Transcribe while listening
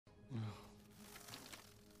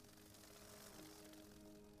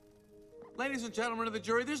Ladies and gentlemen of the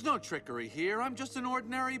jury, there's no trickery here. I'm just an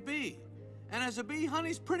ordinary bee. And as a bee,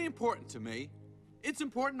 honey's pretty important to me. It's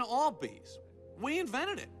important to all bees. We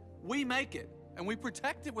invented it, we make it, and we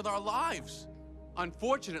protect it with our lives.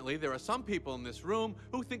 Unfortunately, there are some people in this room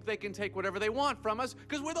who think they can take whatever they want from us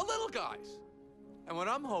because we're the little guys. And what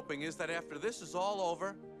I'm hoping is that after this is all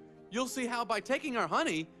over, you'll see how by taking our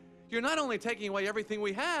honey, you're not only taking away everything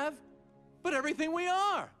we have, but everything we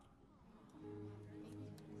are.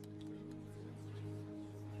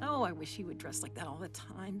 Oh, I wish he would dress like that all the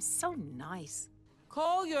time. So nice.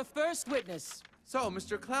 Call your first witness. So,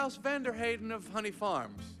 Mr. Klaus Vanderhayden of Honey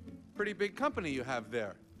Farms. Pretty big company you have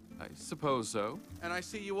there. I suppose so. And I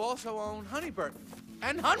see you also own Honeybird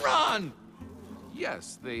and Hunron!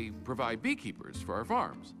 Yes, they provide beekeepers for our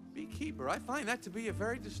farms. Beekeeper? I find that to be a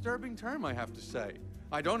very disturbing term, I have to say.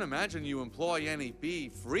 I don't imagine you employ any bee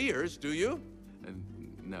freers, do you?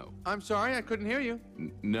 No. I'm sorry, I couldn't hear you.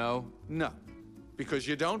 No? No, because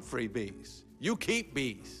you don't free bees. You keep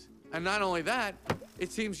bees. And not only that,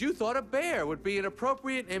 it seems you thought a bear would be an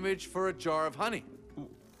appropriate image for a jar of honey.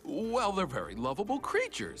 Well, they're very lovable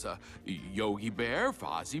creatures. Yogi Bear,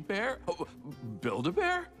 Fozzie Bear,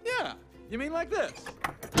 Build-A-Bear? Yeah, you mean like this?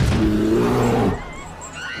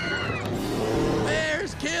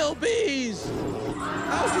 Bears kill bees!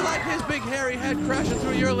 How would you like his big hairy head crashing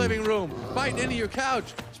through your living room, biting into your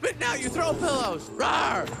couch, spitting out your throw pillows?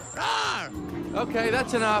 Rawr! Rawr! Okay,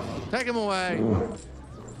 that's enough. Take him away.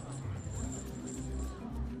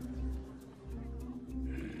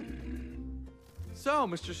 So,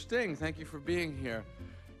 Mr. Sting, thank you for being here.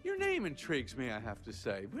 Your name intrigues me, I have to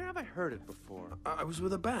say. Where have I heard it before? I was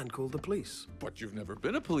with a band called The Police. But you've never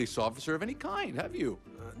been a police officer of any kind, have you?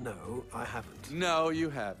 No, I haven't. No, you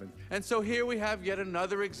haven't. And so here we have yet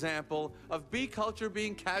another example of bee culture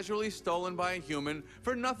being casually stolen by a human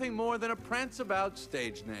for nothing more than a prance-about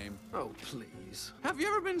stage name. Oh, please. Have you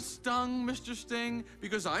ever been stung, Mr. Sting?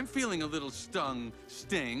 Because I'm feeling a little stung,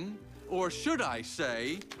 Sting. Or should I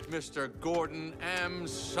say, Mr. Gordon M.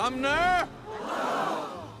 Sumner?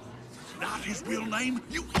 Not his real name,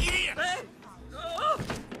 you idiot!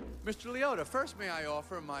 Mr. Liotta, first may I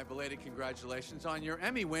offer my belated congratulations on your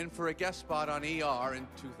Emmy win for a guest spot on ER in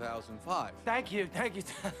 2005. Thank you, thank you.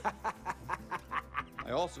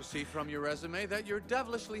 I also see from your resume that you're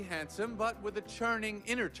devilishly handsome, but with a churning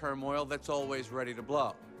inner turmoil that's always ready to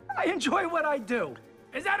blow. I enjoy what I do.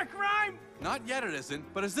 Is that a crime? Not yet it isn't,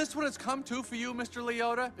 but is this what it's come to for you, Mr.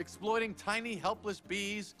 Liotta? Exploiting tiny, helpless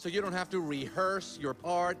bees so you don't have to rehearse your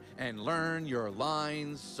part and learn your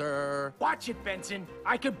lines, sir? Watch it, Benson.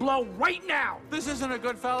 I could blow right now. This isn't a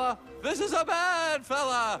good fella. This is a bad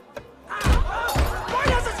fella. Why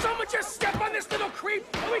doesn't someone just step on this little creep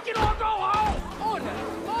and we can all go home? Order.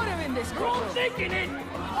 Order in this You're all courtroom. thinking it.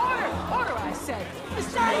 Order. Order, I said.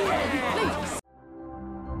 Stay here.